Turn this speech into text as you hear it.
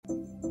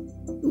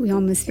we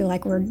almost feel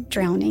like we're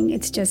drowning.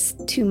 It's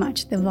just too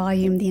much, the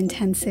volume, the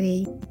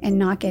intensity, and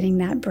not getting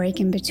that break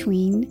in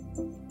between.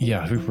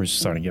 Yeah, we were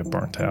starting to get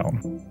burnt out.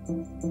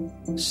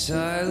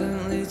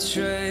 Silently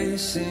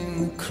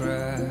tracing the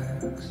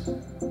cracks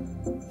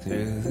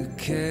through the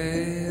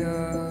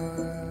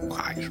chaos.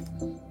 Why?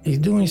 He's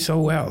doing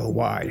so well.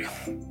 Why?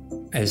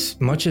 As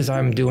much as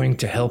I'm doing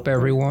to help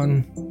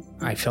everyone,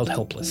 I felt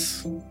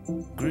helpless.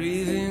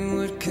 Grieving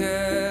what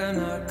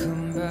cannot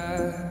come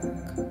back,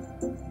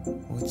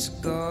 what's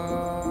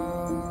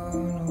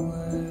gone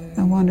away.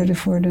 I wondered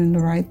if we're doing the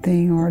right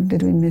thing, or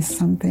did we miss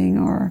something,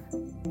 or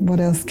what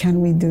else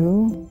can we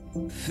do?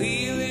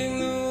 Feeling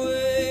the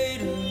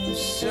weight of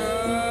sorrow's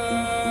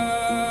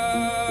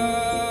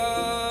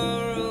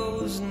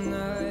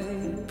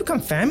night.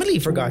 Become family,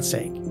 for God's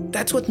sake.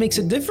 That's what makes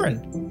it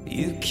different.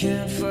 You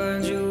can't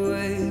find your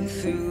way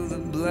through the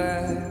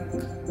black,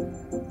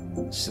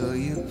 so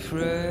you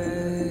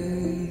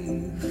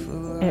pray for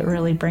light. It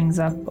really brings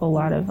up a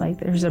lot of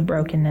there's a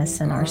brokenness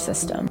in our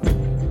system.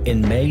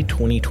 In May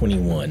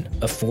 2021,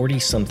 a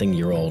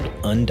 40-something-year-old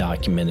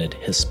undocumented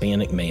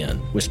Hispanic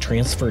man was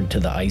transferred to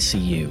the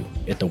ICU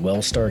at the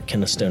Wellstar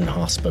Kennestone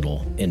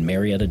Hospital in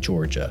Marietta,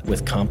 Georgia,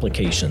 with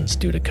complications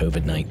due to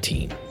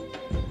COVID-19.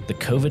 The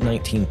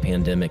COVID-19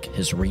 pandemic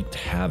has wreaked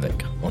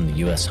havoc on the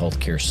U.S.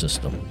 healthcare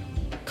system,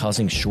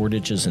 causing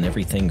shortages in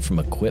everything from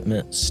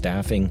equipment,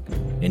 staffing,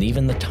 and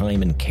even the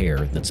time and care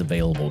that's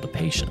available to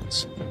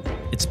patients.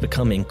 It's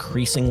become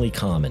increasingly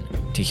common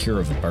to hear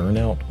of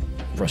burnout,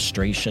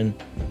 frustration,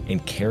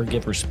 and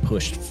caregivers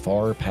pushed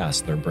far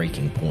past their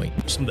breaking point.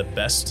 Some of the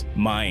best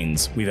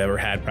minds we've ever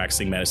had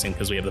practicing medicine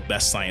because we have the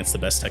best science, the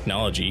best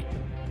technology,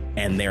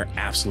 and they're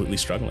absolutely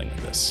struggling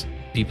with this.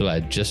 People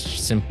are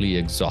just simply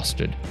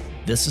exhausted.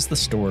 This is the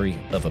story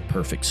of a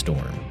perfect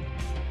storm.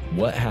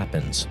 What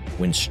happens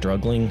when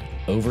struggling,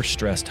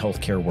 overstressed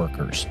healthcare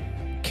workers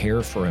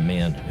care for a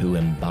man who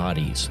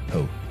embodies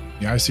hope?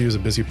 The ICU is a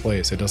busy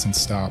place. It doesn't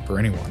stop for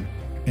anyone.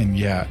 And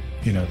yet,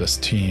 this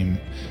team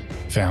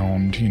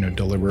found,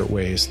 deliberate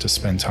ways to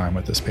spend time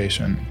with this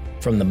patient.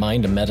 From the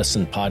Mind of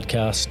Medicine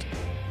podcast,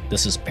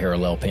 this is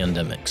Parallel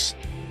Pandemics.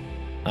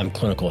 I'm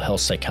clinical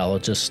health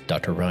psychologist,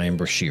 Dr. Ryan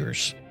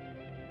Brashears.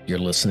 You're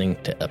listening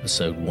to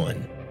episode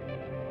 1.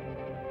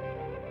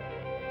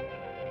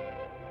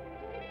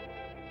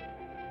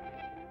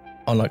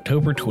 On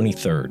October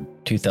 23,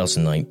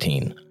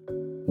 2019,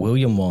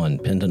 William Won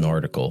penned an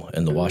article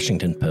in the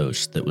Washington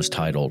Post that was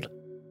titled,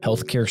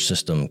 "Healthcare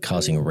System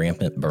Causing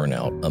Rampant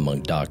Burnout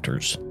Among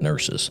Doctors,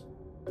 Nurses."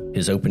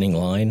 His opening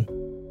line,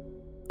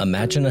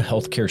 "Imagine a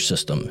healthcare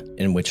system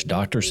in which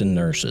doctors and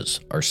nurses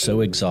are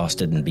so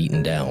exhausted and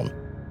beaten down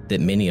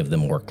that many of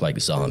them work like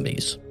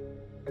zombies."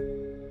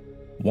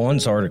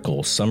 Won's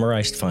article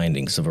summarized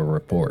findings of a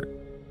report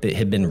that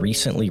had been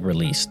recently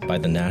released by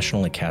the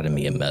National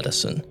Academy of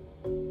Medicine.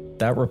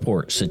 That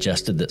report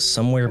suggested that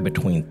somewhere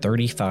between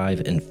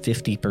 35 and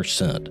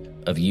 50%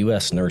 of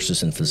U.S.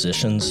 nurses and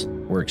physicians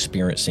were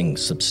experiencing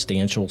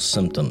substantial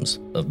symptoms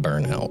of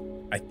burnout.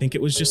 I think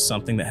it was just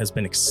something that has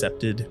been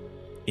accepted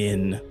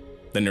in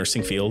the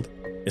nursing field,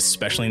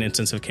 especially in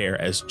intensive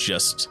care, as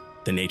just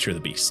the nature of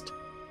the beast.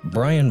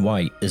 Brian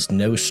White is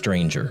no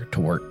stranger to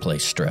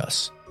workplace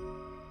stress.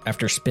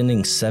 After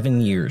spending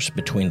 7 years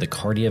between the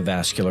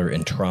cardiovascular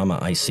and trauma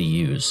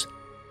ICUs,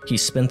 he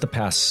spent the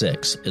past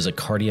 6 as a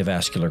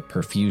cardiovascular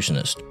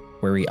perfusionist,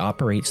 where he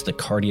operates the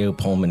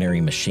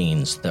cardiopulmonary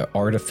machines that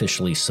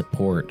artificially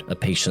support a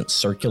patient's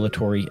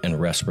circulatory and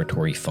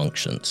respiratory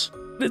functions.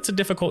 It's a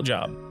difficult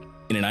job.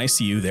 In an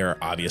ICU, there are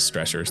obvious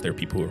stressors. There are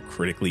people who are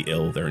critically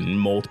ill. There are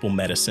multiple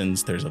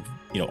medicines. There's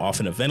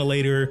often a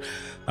ventilator.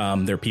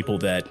 There are people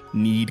that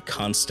need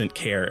constant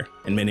care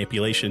and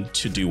manipulation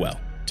to do well,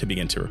 to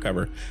begin to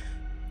recover.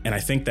 And I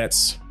think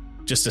that's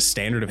just a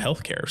standard of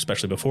healthcare,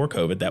 especially before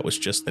COVID. That was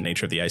just the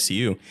nature of the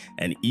ICU.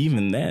 And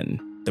even then,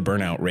 the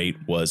burnout rate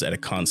was at a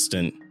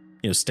constant,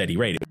 steady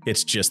rate.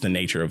 It's just the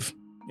nature of,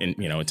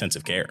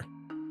 intensive care.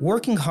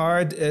 Working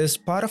hard is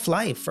part of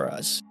life for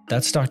us.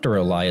 That's Dr.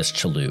 Elias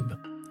Chalub,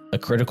 a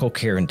critical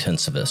care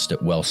intensivist at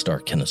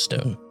Wellstar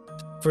Kennestone.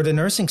 For the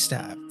nursing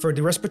staff, for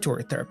the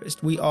respiratory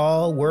therapist, we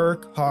all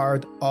work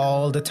hard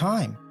all the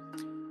time.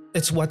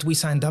 It's what we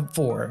signed up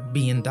for,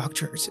 being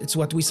doctors. It's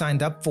what we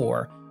signed up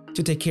for,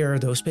 to take care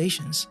of those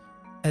patients.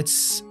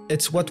 It's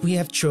what we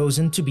have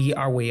chosen to be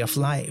our way of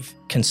life.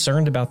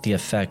 Concerned about the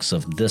effects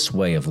of this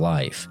way of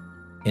life,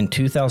 in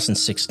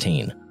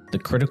 2016, the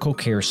Critical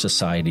Care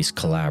Societies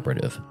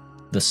Collaborative,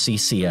 the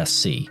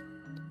CCSC,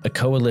 a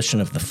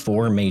coalition of the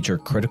 4 major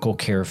critical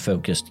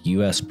care-focused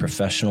U.S.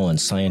 professional and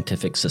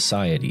scientific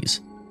societies,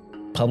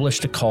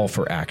 published a call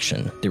for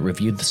action that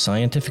reviewed the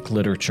scientific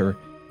literature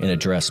and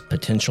addressed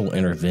potential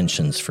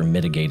interventions for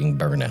mitigating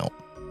burnout.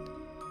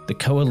 The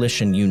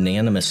coalition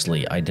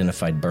unanimously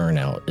identified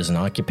burnout as an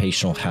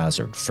occupational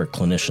hazard for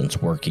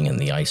clinicians working in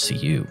the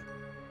ICU.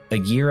 A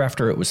year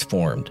after it was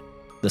formed,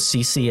 the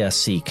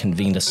CCSC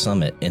convened a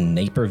summit in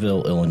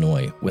Naperville,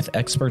 Illinois, with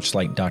experts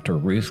like Dr.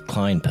 Ruth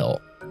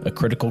Kleinpelt, a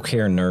critical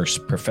care nurse,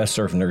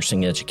 professor of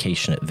nursing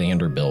education at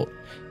Vanderbilt,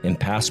 and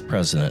past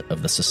president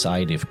of the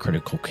Society of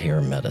Critical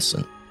Care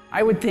Medicine.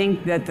 I would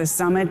think that the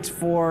summit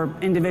for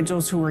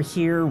individuals who are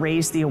here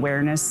raised the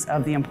awareness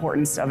of the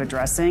importance of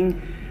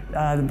addressing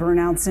the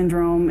burnout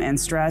syndrome and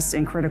stress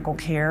in critical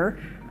care.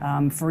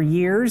 For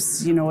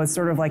years, it's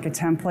sort of like a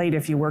template.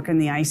 If you work in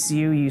the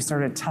ICU, you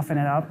sort of toughen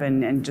it up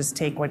and just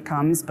take what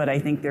comes. But I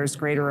think there's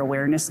greater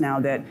awareness now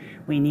that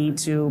we need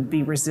to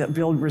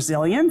build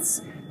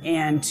resilience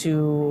and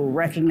to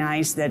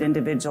recognize that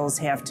individuals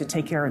have to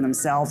take care of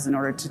themselves in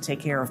order to take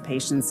care of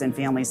patients and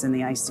families in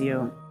the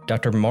ICU.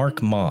 Dr.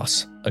 Mark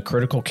Moss, a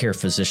critical care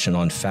physician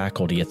on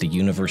faculty at the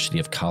University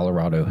of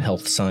Colorado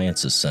Health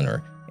Sciences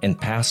Center and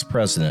past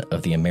president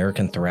of the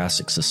American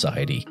Thoracic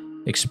Society,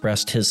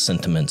 expressed his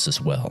sentiments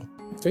as well.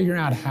 Figuring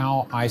out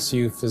how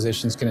ICU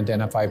physicians can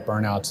identify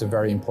burnout is a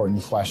very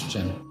important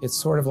question. It's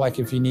sort of like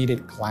if you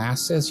needed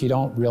glasses, you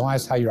don't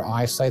realize how your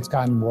eyesight's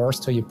gotten worse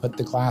till you put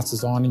the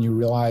glasses on and you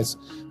realize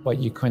what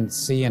you couldn't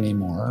see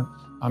anymore.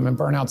 And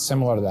burnout's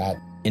similar to that.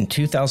 In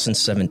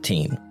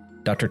 2017,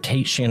 Dr.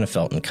 Tate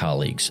Shanafelt and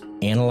colleagues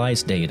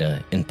analyzed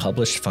data and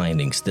published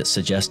findings that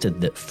suggested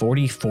that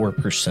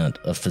 44%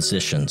 of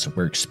physicians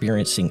were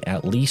experiencing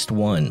at least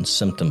one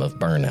symptom of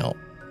burnout.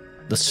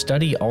 The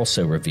study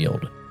also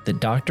revealed that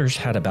doctors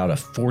had about a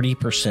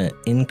 40%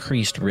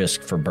 increased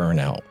risk for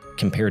burnout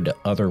compared to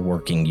other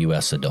working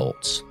U.S.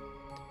 adults.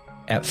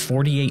 At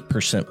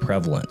 48%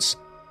 prevalence,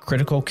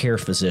 critical care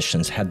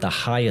physicians had the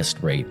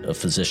highest rate of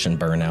physician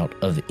burnout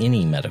of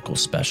any medical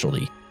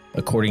specialty,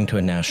 according to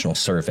a national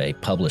survey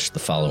published the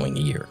following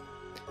year.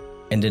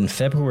 And in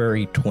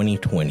February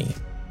 2020,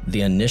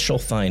 the initial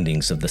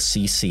findings of the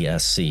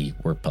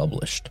CCSC were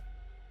published.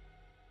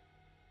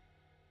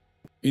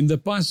 In the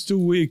past 2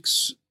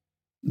 weeks,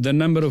 the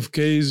number of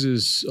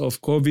cases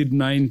of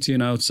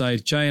COVID-19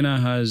 outside China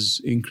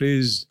has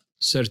increased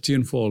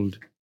 13-fold.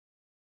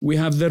 We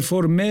have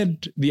therefore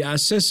made the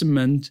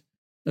assessment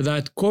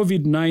that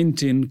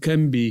COVID-19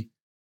 can be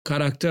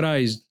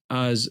characterized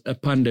as a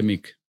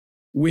pandemic.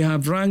 We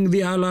have rung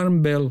the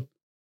alarm bell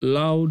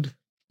loud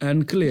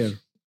and clear.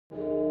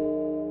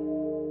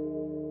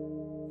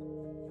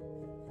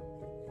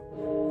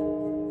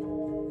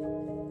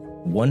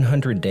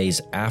 "100 days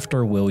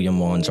after William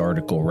Wan's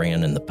article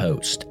ran in the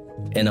Post,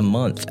 and a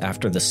month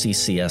after the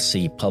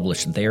CCSC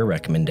published their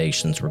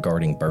recommendations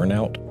regarding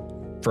burnout,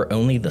 for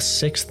only the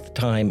 6th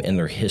time in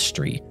their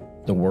history,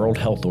 the World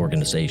Health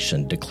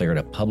Organization declared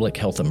a public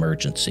health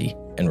emergency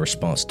in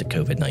response to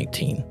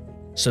COVID-19.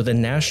 So the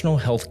national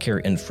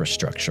healthcare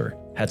infrastructure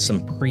had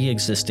some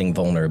pre-existing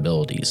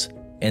vulnerabilities,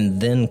 and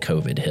then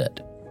COVID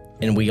hit.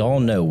 And we all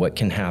know what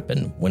can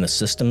happen when a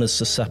system is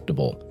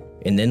susceptible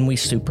and then we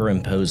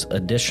superimpose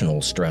additional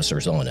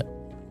stressors on it.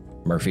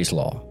 Murphy's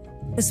Law.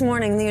 This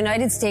morning, the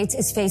United States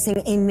is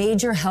facing a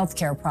major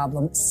healthcare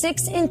problem.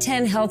 6 in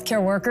 10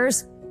 healthcare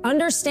workers,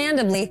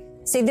 understandably,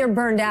 say they're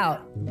burned out.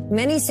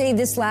 Many say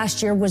this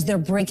last year was their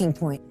breaking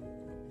point.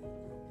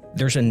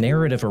 There's a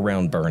narrative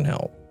around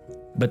burnout,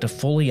 but to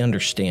fully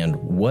understand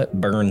what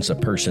burns a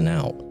person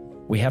out,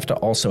 we have to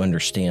also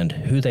understand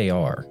who they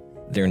are,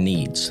 their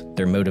needs,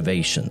 their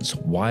motivations,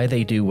 why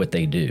they do what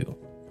they do.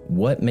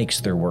 What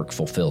makes their work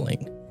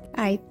fulfilling?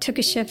 I took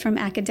a shift from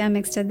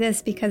academics to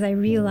this because I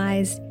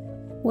realized,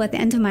 well, at the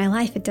end of my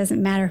life, it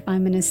doesn't matter if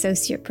I'm an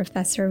associate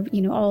professor,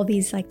 all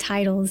these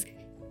titles.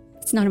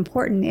 It's not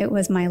important. It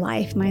was my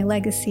life, my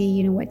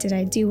legacy. What did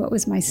I do? What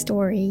was my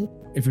story?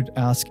 If you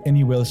ask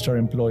any Wellstar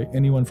employee,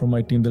 anyone from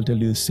my team, they'll tell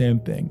you the same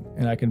thing.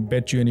 And I can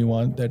bet you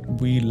anyone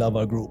that we love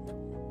our group.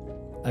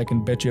 I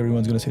can bet you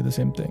everyone's going to say the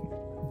same thing.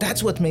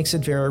 That's what makes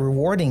it very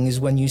rewarding, is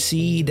when you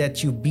see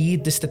that you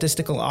beat the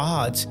statistical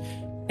odds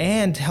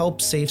and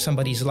help save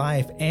somebody's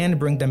life and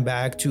bring them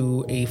back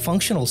to a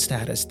functional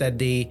status that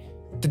they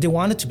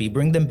wanted to be,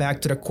 bring them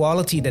back to the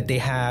quality that they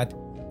had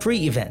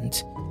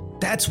pre-event.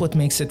 That's what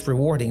makes it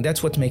rewarding.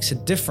 That's what makes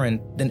it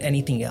different than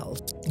anything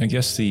else. I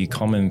guess the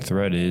common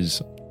thread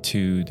is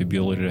to the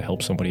ability to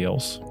help somebody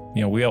else.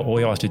 We all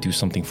have to do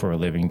something for a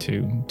living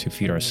to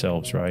feed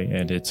ourselves, right?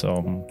 And it's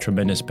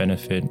tremendous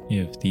benefit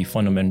if the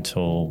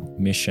fundamental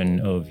mission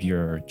of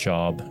your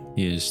job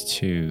is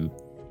to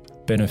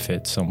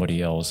benefit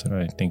somebody else. And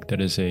I think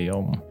that is a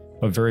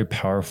very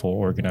powerful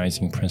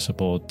organizing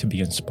principle to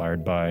be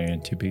inspired by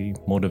and to be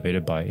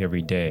motivated by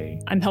every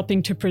day. I'm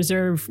helping to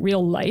preserve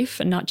real life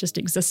and not just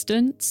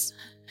existence.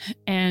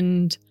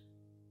 And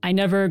I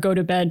never go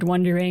to bed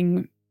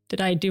wondering,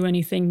 did I do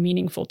anything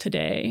meaningful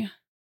today?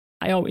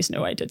 I always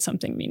know I did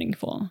something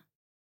meaningful.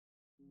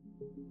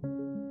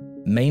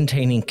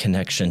 Maintaining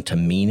connection to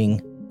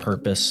meaning,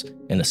 purpose,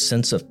 and a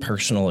sense of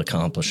personal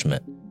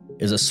accomplishment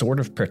is a sort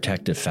of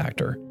protective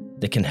factor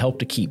that can help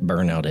to keep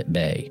burnout at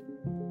bay.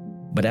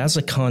 But as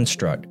a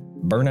construct,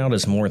 burnout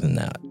is more than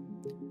that.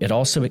 It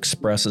also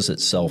expresses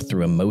itself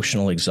through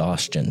emotional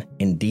exhaustion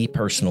and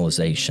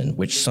depersonalization,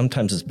 which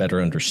sometimes is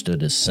better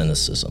understood as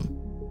cynicism.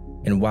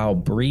 And while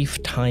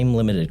brief,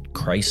 time-limited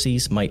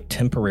crises might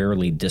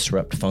temporarily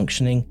disrupt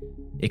functioning,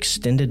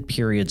 extended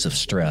periods of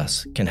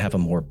stress can have a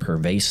more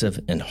pervasive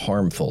and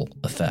harmful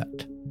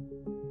effect.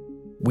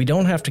 We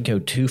don't have to go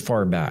too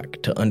far back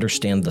to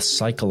understand the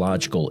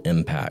psychological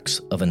impacts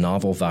of a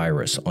novel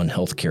virus on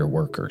healthcare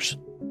workers.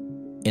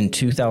 In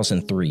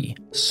 2003,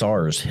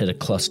 SARS hit a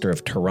cluster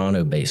of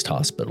Toronto-based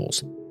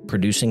hospitals,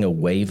 producing a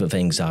wave of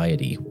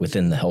anxiety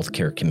within the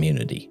healthcare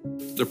community.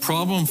 The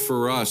problem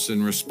for us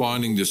in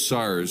responding to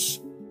SARS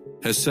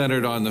has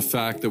centered on the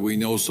fact that we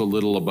know so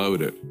little about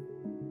it.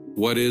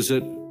 What is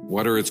it?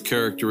 What are its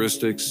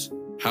characteristics?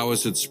 How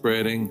is it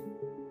spreading?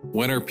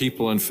 When are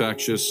people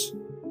infectious?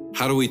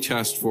 How do we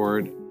test for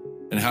it?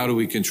 And how do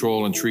we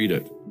control and treat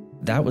it?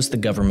 That was the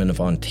Government of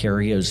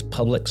Ontario's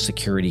Public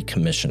Security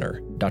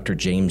Commissioner, Dr.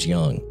 James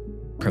Young,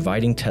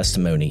 providing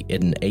testimony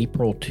in an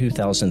April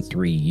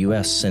 2003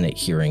 U.S. Senate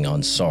hearing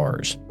on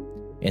SARS,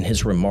 and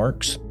his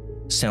remarks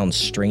sound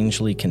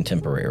strangely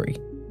contemporary.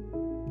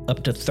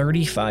 Up to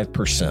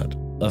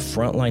 35% of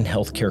frontline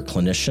healthcare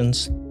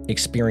clinicians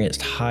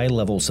experienced high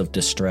levels of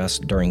distress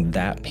during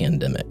that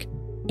pandemic,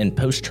 and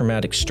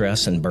post-traumatic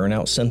stress and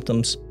burnout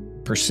symptoms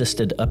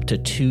persisted up to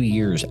 2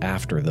 years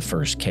after the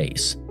first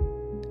case.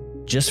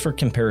 Just for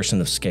comparison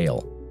of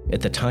scale,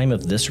 at the time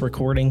of this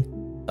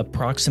recording,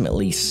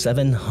 approximately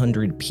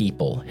 700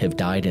 people have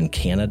died in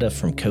Canada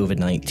from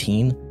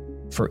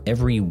COVID-19 for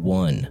every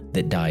one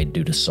that died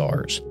due to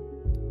SARS.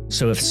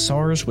 So if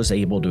SARS was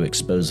able to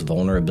expose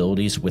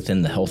vulnerabilities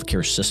within the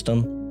healthcare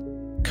system,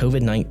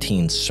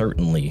 COVID-19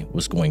 certainly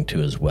was going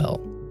to as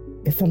well.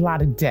 It's a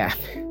lot of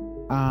death.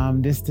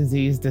 This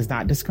disease does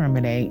not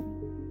discriminate.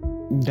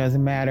 It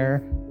doesn't matter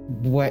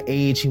what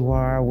age you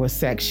are, what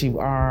sex you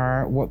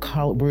are, what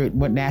color,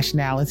 what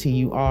nationality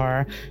you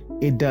are.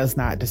 It does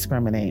not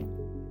discriminate.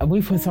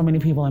 We put so many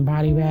people in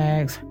body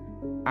bags,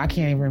 I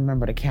can't even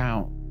remember the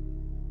count.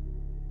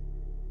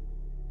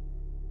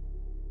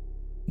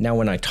 Now,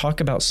 when I talk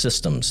about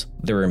systems,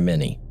 there are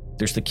many.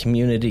 There's the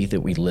community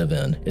that we live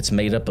in. It's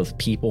made up of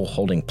people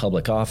holding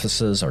public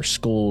offices, our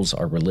schools,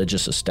 our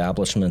religious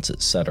establishments,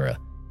 etc.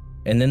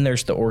 And then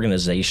there's the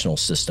organizational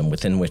system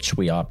within which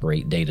we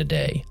operate day to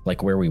day,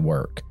 like where we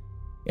work.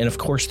 And of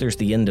course, there's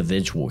the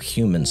individual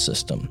human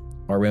system,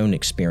 our own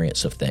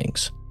experience of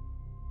things.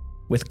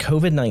 With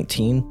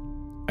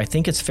COVID-19, I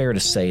think it's fair to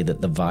say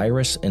that the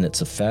virus and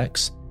its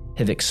effects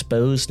have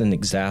exposed and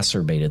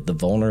exacerbated the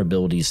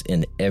vulnerabilities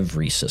in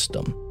every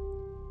system.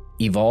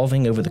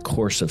 Evolving over the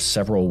course of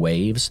several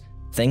waves,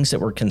 things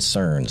that were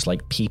concerns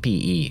like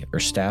PPE or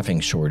staffing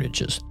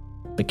shortages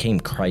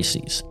became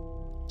crises.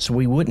 So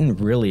we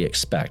wouldn't really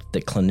expect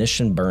that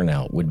clinician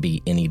burnout would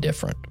be any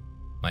different.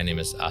 My name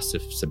is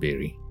Asif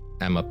Saberi.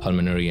 I'm a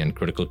pulmonary and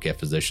critical care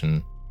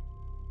physician.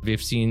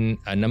 We've seen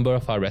a number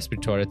of our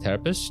respiratory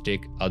therapists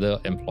take other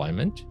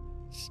employment.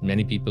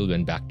 Many people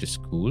went back to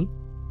school.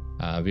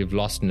 We've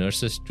lost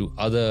nurses to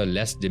other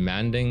less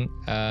demanding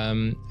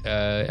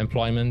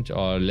employment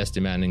or less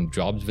demanding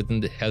jobs within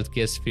the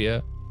healthcare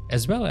sphere,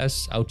 as well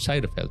as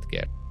outside of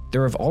healthcare.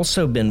 There have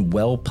also been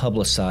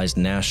well-publicized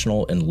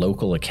national and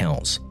local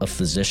accounts of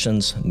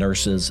physicians,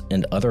 nurses,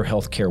 and other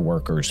healthcare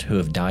workers who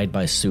have died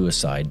by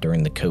suicide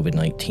during the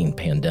COVID-19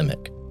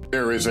 pandemic.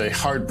 There is a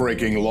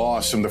heartbreaking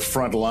loss in the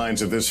front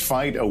lines of this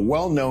fight. A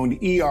well-known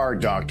ER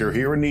doctor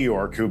here in New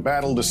York who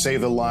battled to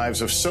save the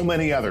lives of so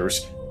many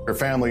others. Her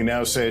family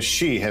now says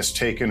she has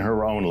taken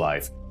her own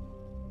life.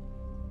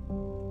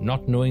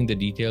 Not knowing the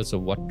details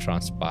of what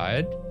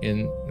transpired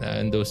in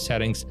those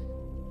settings,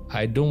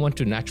 I don't want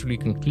to naturally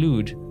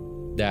conclude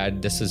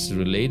that this is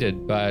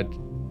related, but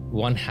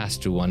one has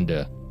to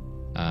wonder,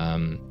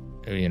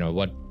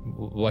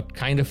 what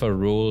kind of a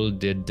role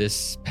did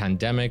this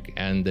pandemic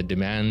and the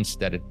demands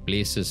that it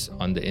places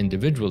on the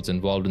individuals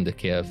involved in the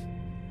care of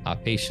our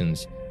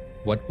patients,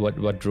 what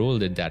role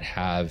did that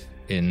have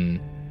in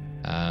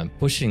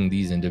pushing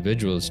these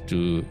individuals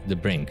to the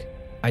brink?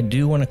 I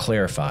do want to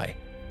clarify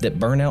that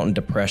burnout and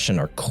depression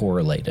are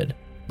correlated,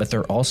 but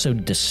they're also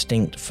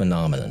distinct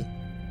phenomenon.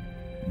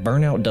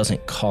 Burnout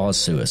doesn't cause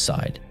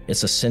suicide.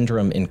 It's a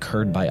syndrome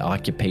incurred by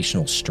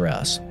occupational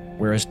stress,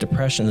 whereas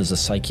depression is a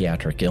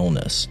psychiatric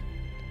illness.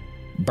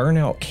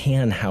 Burnout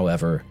can,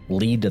 however,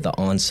 lead to the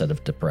onset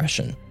of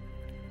depression.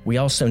 We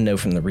also know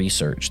from the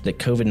research that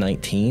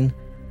COVID-19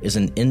 is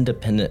an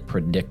independent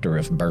predictor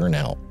of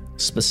burnout,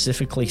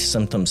 specifically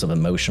symptoms of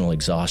emotional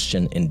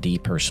exhaustion and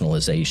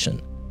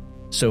depersonalization.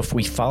 So if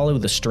we follow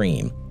the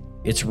stream,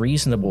 it's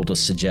reasonable to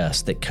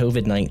suggest that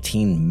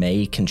COVID-19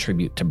 may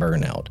contribute to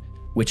burnout,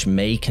 which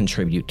may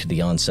contribute to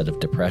the onset of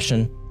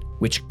depression,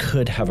 which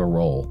could have a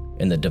role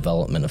in the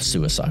development of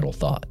suicidal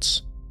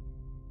thoughts.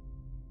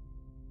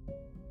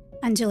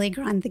 Anjali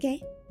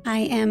Grandage. I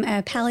am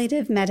a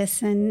palliative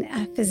medicine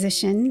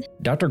physician.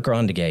 Dr.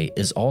 Grandage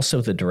is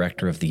also the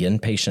director of the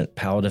inpatient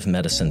palliative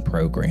medicine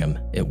program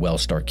at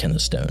Wellstar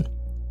Kennestone,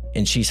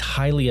 and she's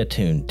highly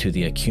attuned to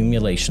the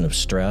accumulation of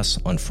stress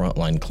on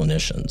frontline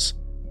clinicians.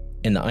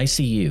 In the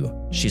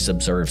ICU, she's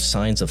observed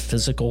signs of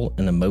physical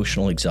and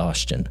emotional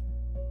exhaustion,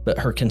 but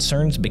her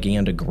concerns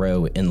began to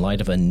grow in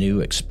light of a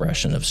new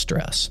expression of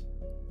stress.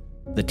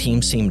 The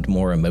team seemed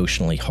more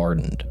emotionally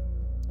hardened,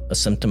 a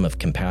symptom of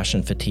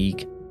compassion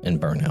fatigue and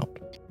burnout.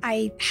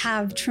 I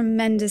have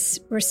tremendous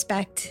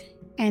respect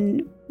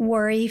and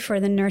worry for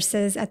the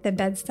nurses at the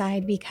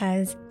bedside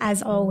because,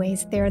 as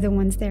always, they're the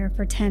ones there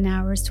for 10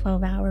 hours,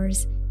 12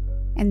 hours.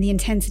 And the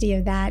intensity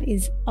of that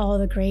is all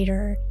the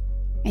greater.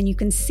 And you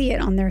can see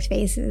it on their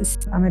faces.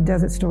 I'm a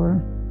Desert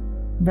Storm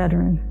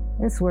veteran.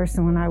 It's worse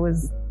than when I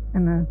was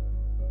in the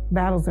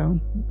battle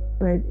zone.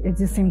 But it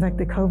just seems like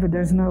the COVID,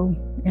 there's no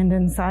end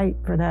in sight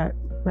for that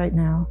right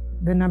now.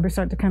 The numbers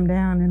start to come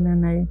down and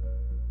then they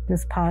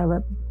just pile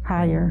up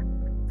higher.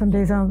 Some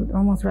days I'll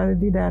almost rather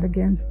do that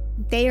again.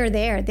 They are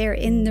there. They're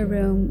in the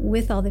room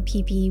with all the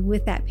PPE,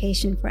 with that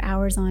patient for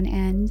hours on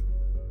end.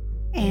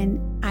 And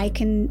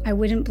I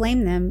wouldn't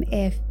blame them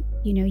if,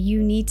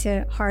 you need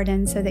to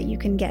harden so that you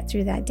can get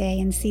through that day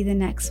and see the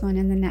next one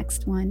and the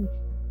next one.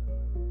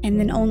 And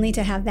then only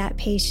to have that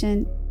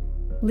patient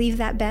leave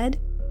that bed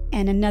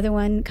and another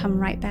one come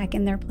right back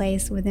in their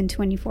place within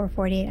 24,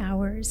 48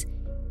 hours.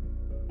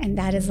 And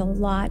that is a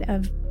lot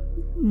of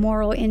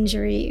moral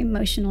injury,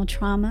 emotional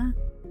trauma.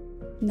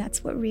 And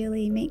that's what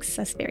really makes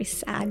us very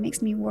sad,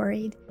 makes me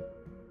worried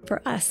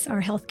for us,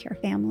 our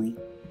healthcare family.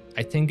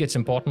 I think it's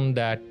important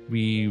that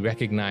we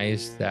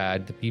recognize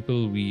that the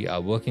people we are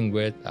working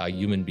with are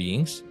human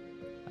beings.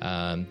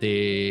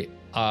 They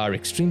are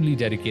extremely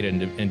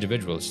dedicated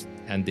individuals,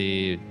 and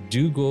they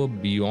do go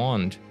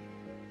beyond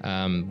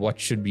what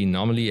should be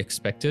normally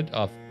expected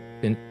of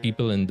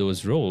people in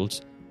those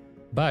roles.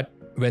 But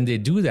when they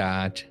do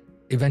that,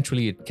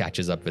 eventually it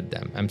catches up with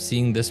them. I'm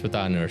seeing this with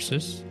our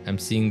nurses. I'm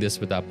seeing this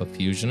with our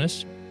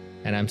perfusionists.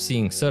 And I'm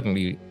seeing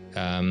certainly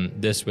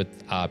this with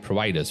our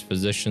providers,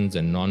 physicians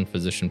and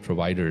non-physician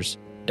providers.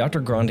 Dr.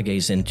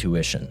 Grandeguet's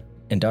intuition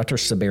and Dr.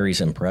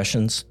 Saberi's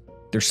impressions,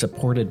 they're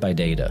supported by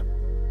data.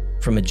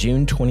 From a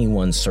June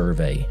 21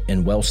 survey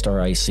in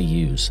Wellstar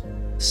ICUs,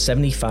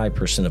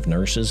 75% of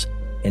nurses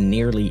and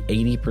nearly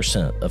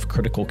 80% of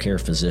critical care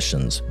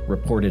physicians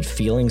reported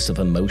feelings of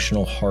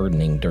emotional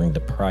hardening during the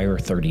prior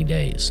 30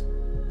 days.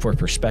 For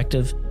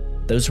perspective,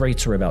 those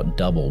rates are about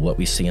double what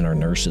we see in our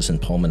nurses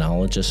and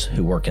pulmonologists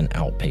who work in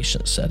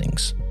outpatient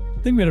settings.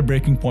 I think we're at a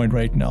breaking point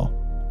right now.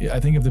 I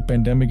think if the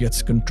pandemic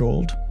gets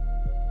controlled,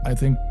 I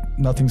think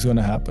nothing's going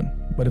to happen.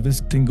 But if this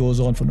thing goes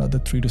on for another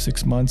 3 to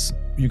 6 months,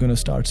 you're going to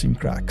start seeing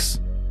cracks.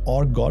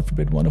 Or God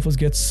forbid one of us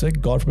gets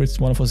sick, God forbid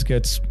one of us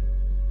gets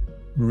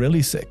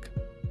really sick.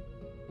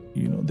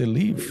 They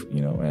leave,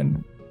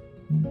 and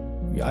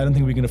I don't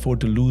think we can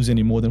afford to lose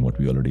any more than what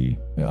we already,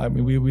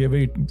 we are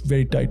very,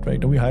 very tight right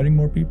now. We're hiring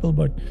more people,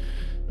 but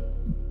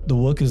the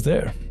work is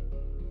there.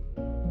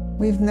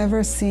 We've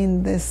never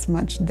seen this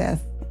much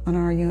death on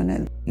our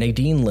unit.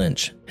 Nadine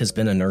Lynch has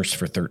been a nurse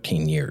for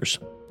 13 years.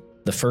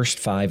 The first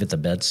 5 at the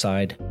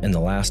bedside and the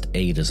last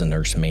 8 as a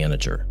nurse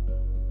manager.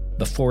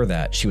 Before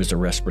that, she was a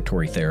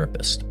respiratory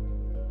therapist.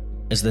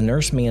 As the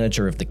nurse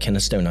manager of the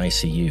Kennestone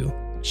ICU,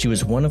 she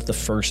was one of the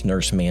first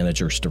nurse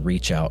managers to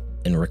reach out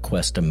and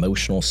request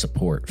emotional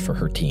support for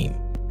her team.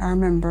 I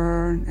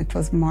remember it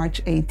was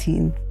March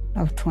 18th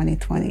of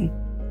 2020,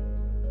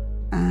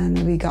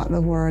 and we got the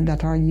word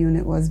that our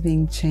unit was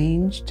being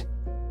changed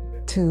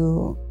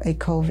to a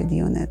COVID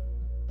unit.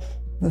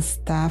 The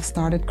staff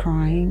started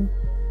crying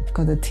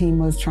because the team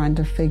was trying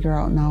to figure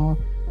out now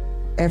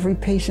every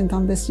patient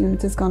on this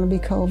unit is going to be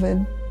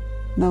COVID.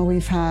 No,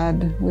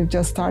 we've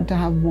just started to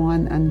have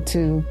 1 and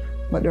 2,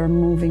 but they're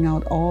moving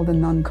out all the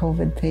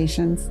non-COVID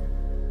patients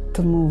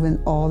to move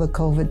in all the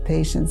COVID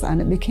patients. And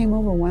it became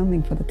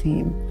overwhelming for the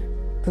team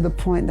to the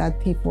point that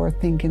people were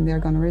thinking they're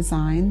going to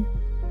resign.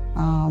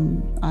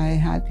 I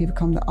had people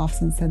come to the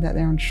office and said that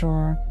they're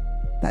unsure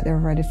that they're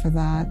ready for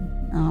that.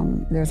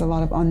 There's a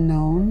lot of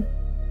unknown.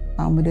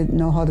 We didn't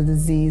know how the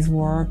disease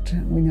worked.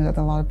 We knew that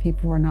a lot of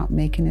people were not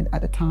making it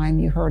at the time.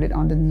 You heard it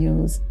on the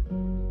news.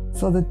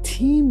 So the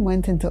team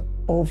went into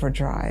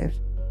overdrive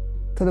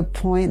to the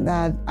point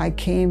that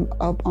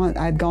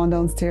I'd gone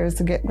downstairs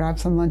to grab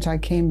some lunch. I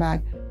came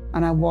back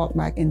and I walked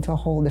back into a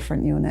whole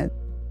different unit.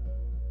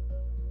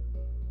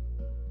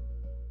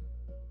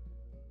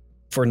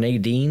 For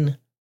Nadine,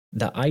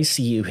 the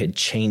ICU had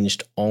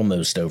changed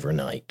almost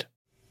overnight.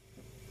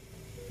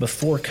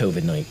 Before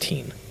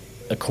COVID-19,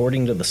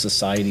 according to the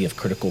Society of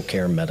Critical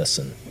Care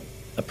Medicine,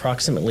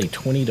 approximately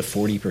 20 to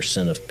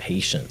 40% of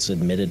patients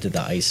admitted to the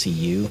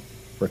ICU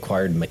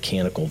required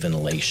mechanical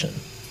ventilation.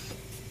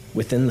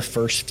 Within the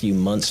first few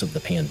months of the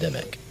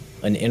pandemic,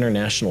 an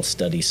international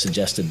study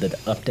suggested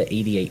that up to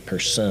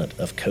 88%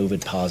 of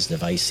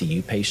COVID-positive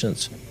ICU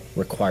patients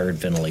required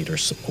ventilator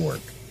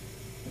support.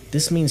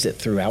 This means that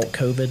throughout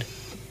COVID,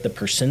 the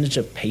percentage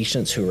of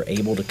patients who are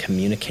able to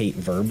communicate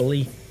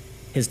verbally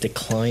has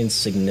declined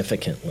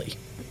significantly.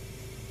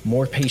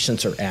 More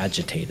patients are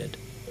agitated,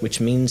 which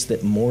means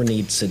that more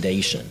need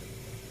sedation,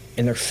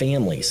 and their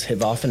families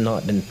have often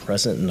not been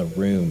present in the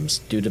rooms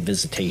due to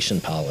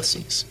visitation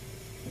policies.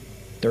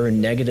 There are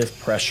negative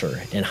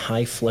pressure and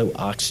high-flow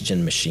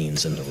oxygen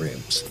machines in the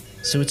rooms,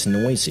 so it's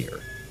noisier.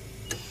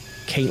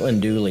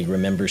 Caitlin Dooley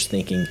remembers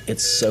thinking,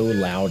 "It's so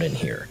loud in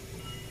here."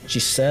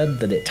 She said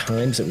that at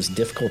times it was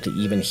difficult to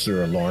even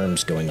hear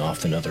alarms going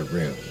off in other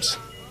rooms.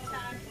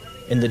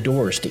 And the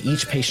doors to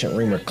each patient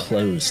room are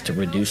closed to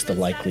reduce the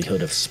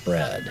likelihood of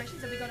spread.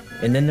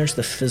 And then there's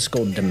the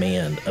physical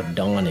demand of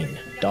donning,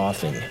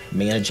 doffing,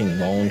 managing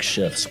long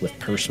shifts with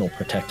personal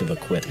protective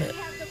equipment.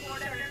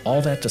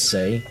 All that to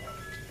say,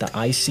 the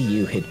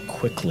ICU had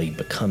quickly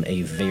become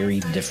a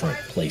very different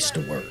place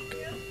to work.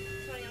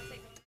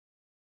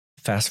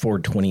 Fast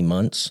forward 20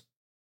 months,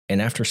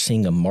 and after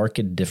seeing a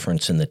marked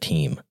difference in the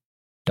team,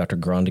 Dr.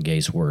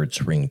 Grandegay's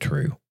words ring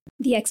true.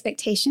 The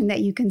expectation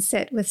that you can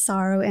sit with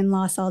sorrow and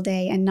loss all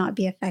day and not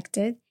be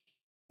affected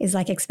is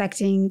like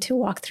expecting to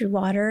walk through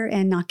water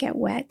and not get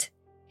wet.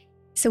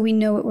 So we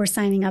know what we're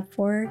signing up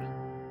for.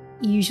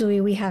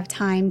 Usually we have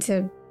time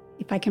to,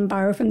 if I can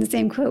borrow from the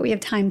same quote, we have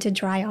time to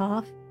dry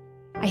off.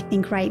 I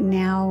think right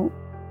now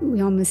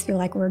we almost feel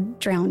like we're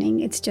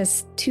drowning. It's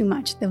just too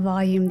much, the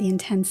volume, the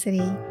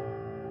intensity,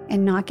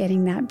 and not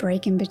getting that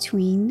break in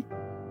between.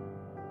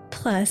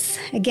 Plus,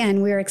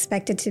 again, we're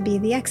expected to be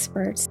the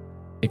experts.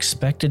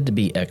 Expected to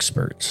be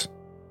experts,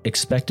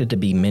 expected to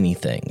be many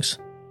things,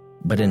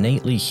 but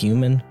innately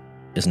human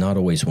is not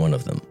always one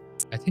of them.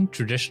 I think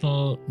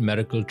traditional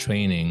medical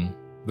training,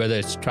 whether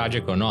it's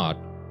tragic or not,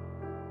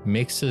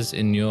 makes us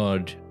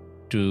inured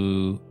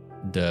to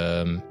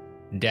the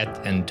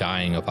death and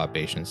dying of our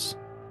patients.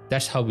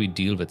 That's how we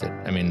deal with it.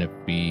 I mean, if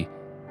we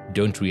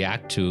don't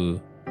react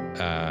to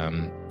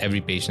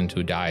every patient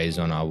who dies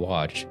on our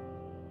watch,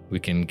 we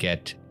can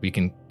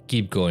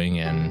keep going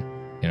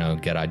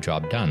and, get our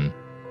job done.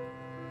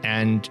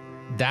 And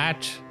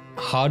that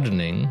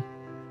hardening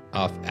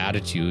of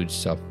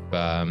attitudes of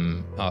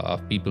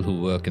people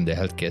who work in the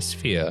healthcare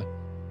sphere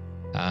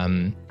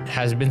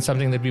has been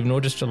something that we've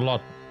noticed a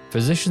lot.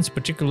 Physicians,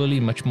 particularly,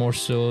 much more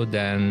so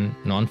than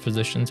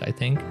non-physicians, I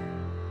think.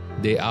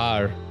 They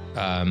are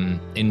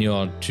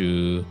inured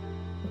to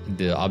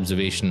the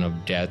observation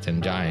of death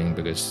and dying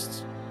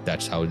because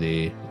that's what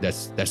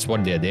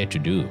they're there to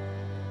do,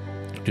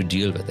 to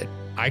deal with it.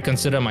 I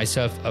consider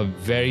myself a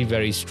very,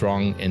 very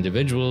strong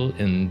individual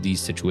in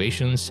these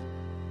situations,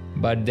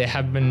 but there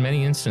have been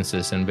many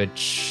instances in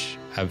which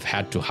I've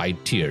had to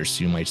hide tears,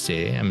 you might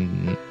say.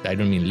 I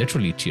don't mean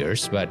literally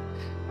tears, but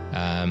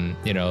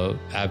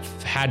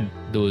I've had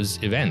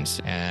those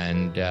events,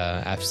 and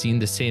I've seen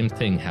the same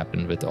thing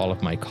happen with all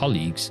of my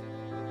colleagues.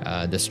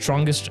 The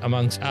strongest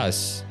amongst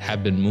us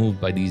have been moved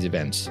by these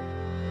events.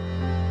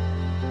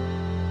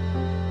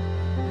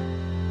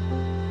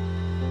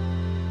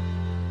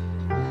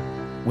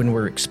 When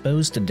we're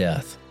exposed to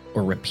death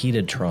or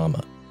repeated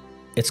trauma,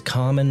 it's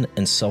common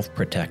and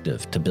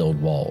self-protective to build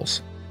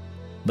walls.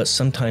 But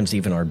sometimes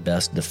even our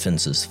best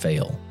defenses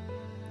fail.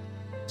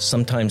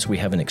 Sometimes we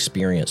have an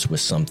experience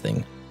with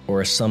something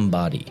or a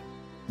somebody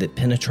that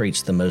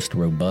penetrates the most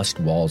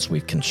robust walls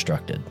we've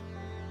constructed.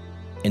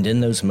 And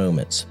in those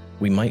moments,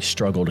 we might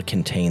struggle to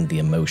contain the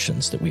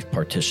emotions that we've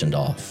partitioned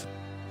off.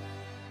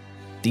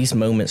 These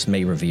moments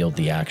may reveal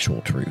the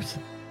actual truth,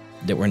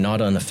 that we're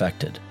not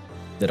unaffected,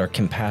 that our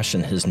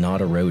compassion has not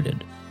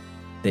eroded,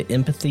 that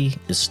empathy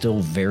is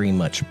still very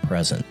much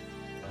present,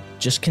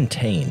 just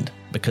contained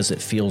because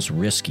it feels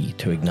risky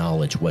to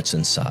acknowledge what's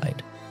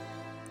inside.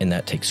 And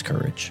that takes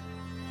courage.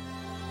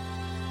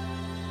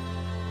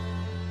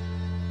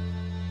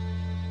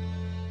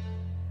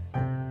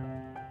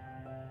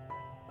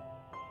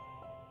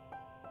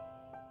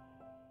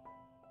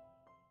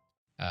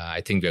 I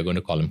think we're going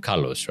to call him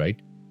Carlos, right?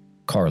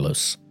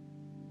 Carlos.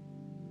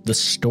 The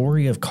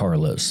story of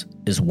Carlos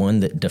is one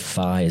that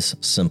defies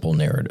simple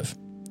narrative.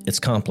 It's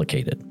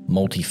complicated,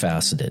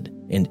 multifaceted,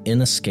 and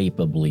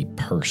inescapably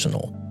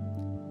personal.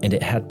 And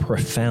it had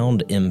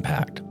profound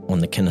impact on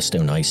the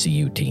Kennestone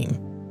ICU team.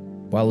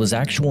 While his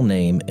actual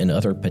name and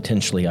other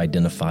potentially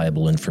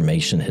identifiable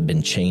information had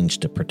been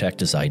changed to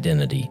protect his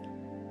identity,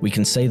 we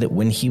can say that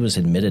when he was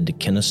admitted to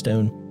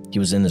Kennestone, he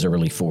was in his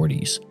early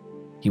 40s.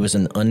 He was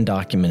an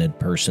undocumented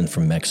person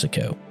from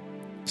Mexico,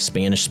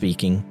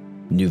 Spanish-speaking,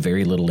 knew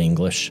very little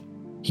English.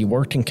 He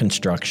worked in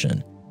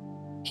construction.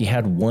 He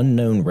had one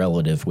known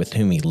relative with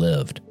whom he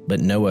lived, but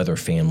no other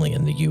family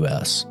in the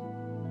U.S.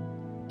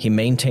 He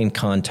maintained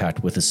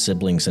contact with his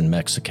siblings in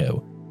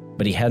Mexico,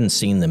 but he hadn't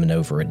seen them in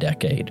over a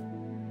decade.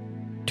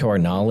 To our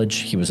knowledge,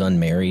 he was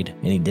unmarried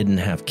and he didn't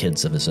have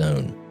kids of his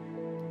own.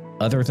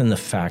 Other than the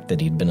fact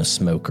that he'd been a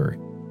smoker,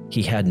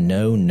 he had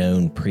no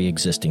known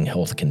pre-existing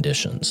health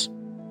conditions.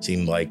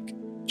 Seemed like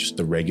just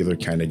the regular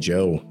kind of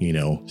Joe,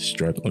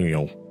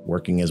 struggling,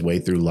 working his way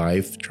through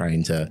life,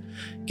 trying to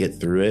get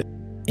through it.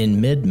 In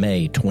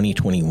mid-May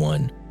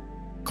 2021,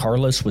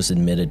 Carlos was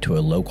admitted to a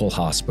local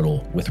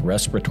hospital with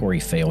respiratory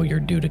failure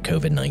due to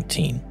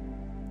COVID-19.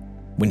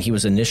 When he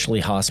was initially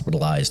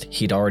hospitalized,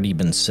 he'd already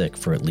been sick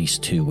for at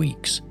least 2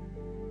 weeks.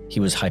 He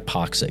was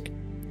hypoxic.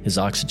 His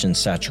oxygen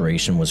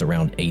saturation was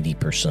around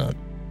 80%.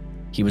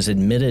 He was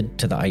admitted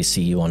to the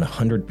ICU on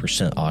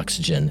 100%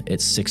 oxygen at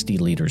 60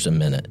 liters a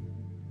minute,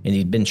 and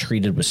he'd been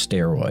treated with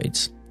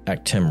steroids,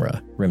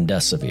 Actemra,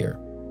 Remdesivir.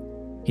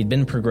 He'd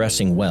been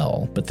progressing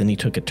well, but then he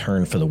took a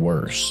turn for the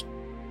worse.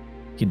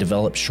 He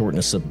developed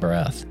shortness of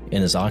breath,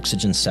 and his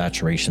oxygen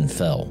saturation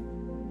fell.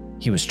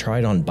 He was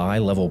tried on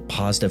bi-level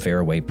positive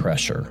airway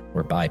pressure,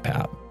 or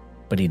BiPAP,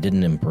 but he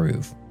didn't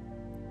improve.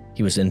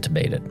 He was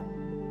intubated.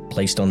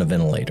 placed on a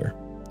ventilator,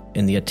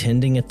 and the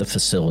attending at the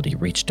facility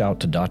reached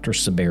out to Dr.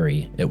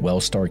 Saberi at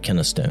Wellstar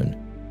Kennestone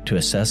to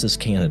assess his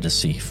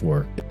candidacy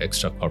for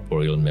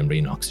extracorporeal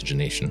membrane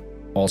oxygenation,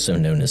 also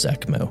known as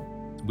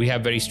ECMO. We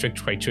have very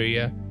strict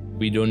criteria.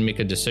 We don't make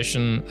a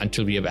decision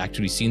until we have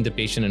actually seen the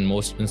patient in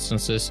most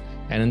instances,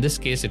 and in this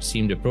case, it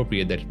seemed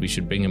appropriate that we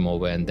should bring him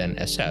over and then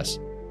assess.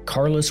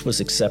 Carlos was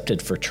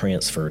accepted for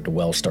transfer to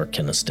Wellstar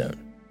Kennestone.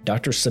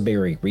 Dr.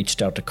 Saberi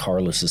reached out to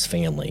Carlos's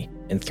family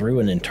and, through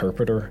an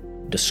interpreter,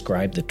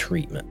 described the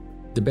treatment.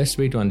 The best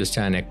way to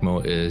understand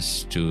ECMO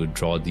is to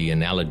draw the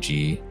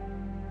analogy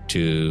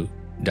to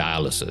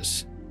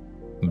dialysis.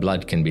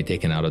 Blood can be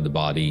taken out of the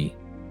body.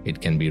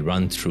 It can be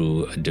run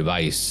through a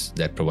device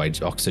that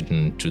provides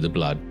oxygen to the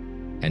blood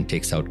and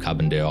takes out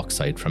carbon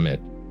dioxide from it.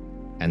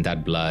 And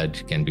that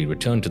blood can be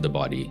returned to the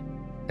body.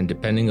 And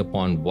depending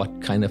upon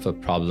what kind of a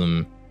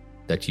problem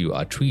that you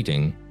are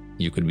treating,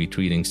 you could be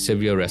treating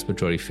severe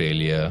respiratory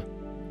failure,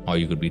 or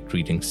you could be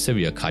treating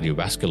severe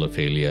cardiovascular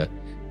failure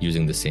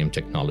using the same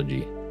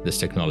technology. This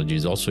technology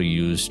is also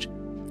used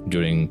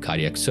during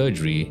cardiac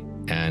surgery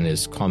and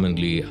is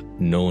commonly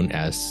known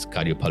as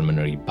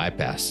cardiopulmonary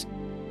bypass.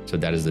 So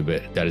that is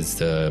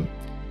the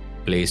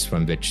place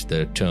from which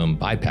the term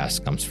bypass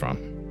comes from.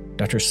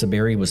 Dr.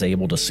 Saberi was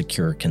able to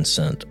secure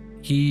consent.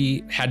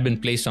 He had been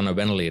placed on a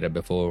ventilator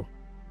before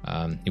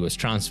he was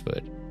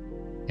transferred.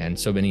 And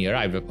so when he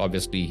arrived,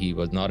 obviously he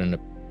was not in a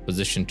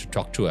position to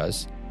talk to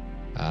us.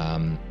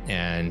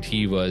 And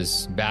he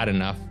was bad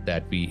enough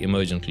that we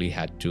emergently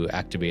had to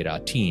activate our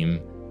team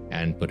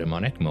and put him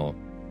on ECMO.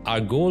 Our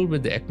goal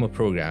with the ECMO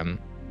program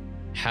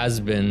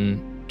has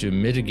been to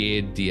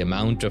mitigate the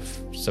amount of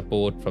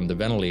support from the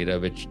ventilator,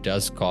 which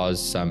does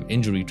cause some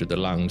injury to the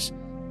lungs.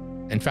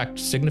 In fact,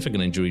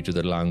 significant injury to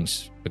the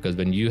lungs, because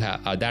when you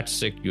are that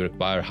sick, you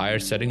require higher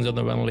settings on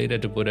the ventilator,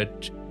 to put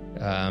it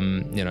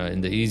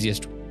in the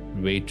easiest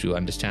way to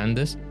understand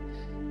this.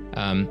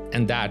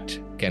 And that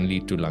can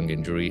lead to lung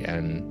injury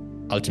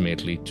and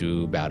ultimately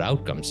to bad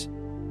outcomes.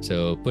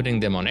 So putting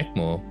them on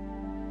ECMO,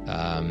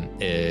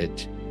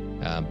 it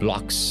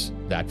blocks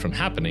that from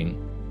happening.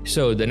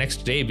 So the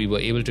next day, we were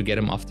able to get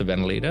him off the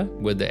ventilator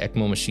with the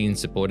ECMO machine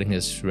supporting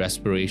his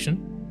respiration,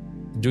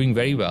 doing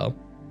very well.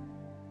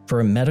 For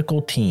a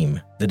medical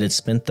team that had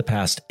spent the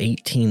past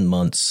 18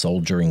 months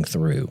soldiering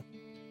through,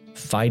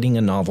 fighting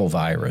a novel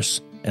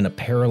virus and a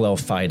parallel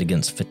fight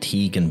against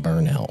fatigue and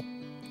burnout,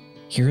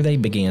 here they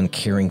began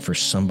caring for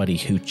somebody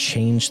who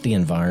changed the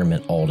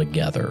environment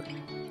altogether.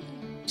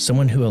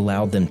 Someone who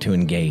allowed them to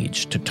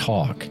engage, to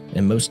talk,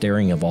 and most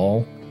daring of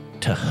all,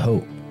 to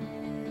hope.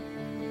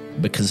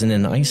 Because in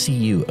an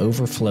ICU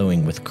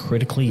overflowing with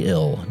critically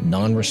ill,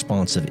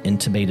 non-responsive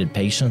intubated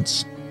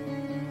patients,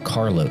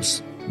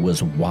 Carlos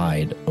was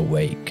wide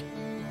awake.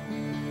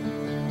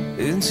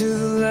 Into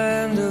the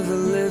land of the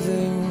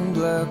living,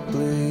 black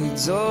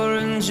bleeds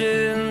orange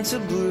into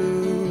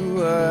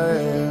blue. I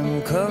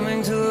am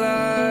coming to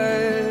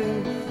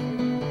life.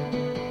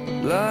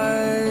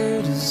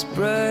 Light is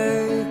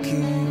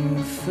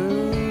breaking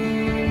through.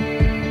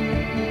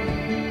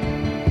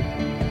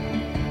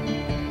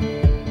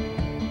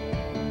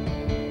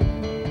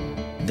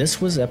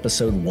 This was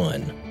episode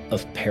 1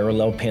 of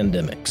Parallel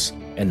Pandemics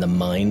and the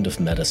Mind of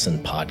Medicine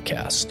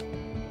podcast,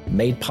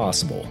 made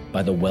possible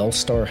by the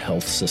Wellstar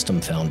Health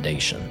System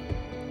Foundation.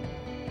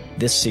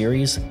 This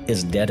series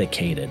is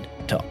dedicated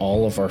to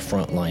all of our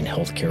frontline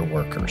healthcare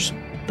workers,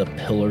 the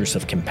pillars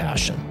of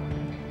compassion.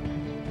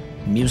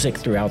 Music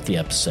throughout the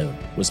episode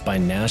was by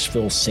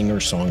Nashville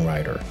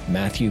singer-songwriter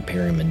Matthew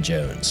Perryman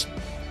Jones.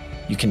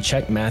 You can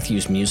check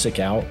Matthew's music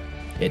out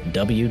at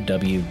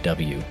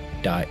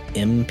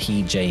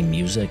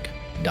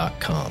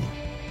www.mpjmusic.com.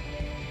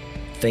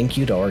 Thank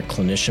you to our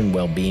clinician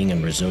well-being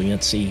and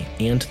resiliency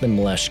and to the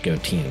Mleshko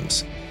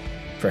teams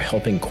for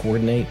helping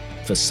coordinate,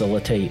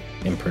 facilitate,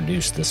 and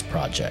produce this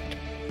project.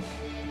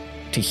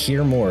 To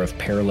hear more of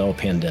Parallel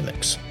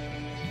Pandemics,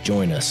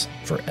 join us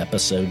for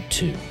episode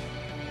 2.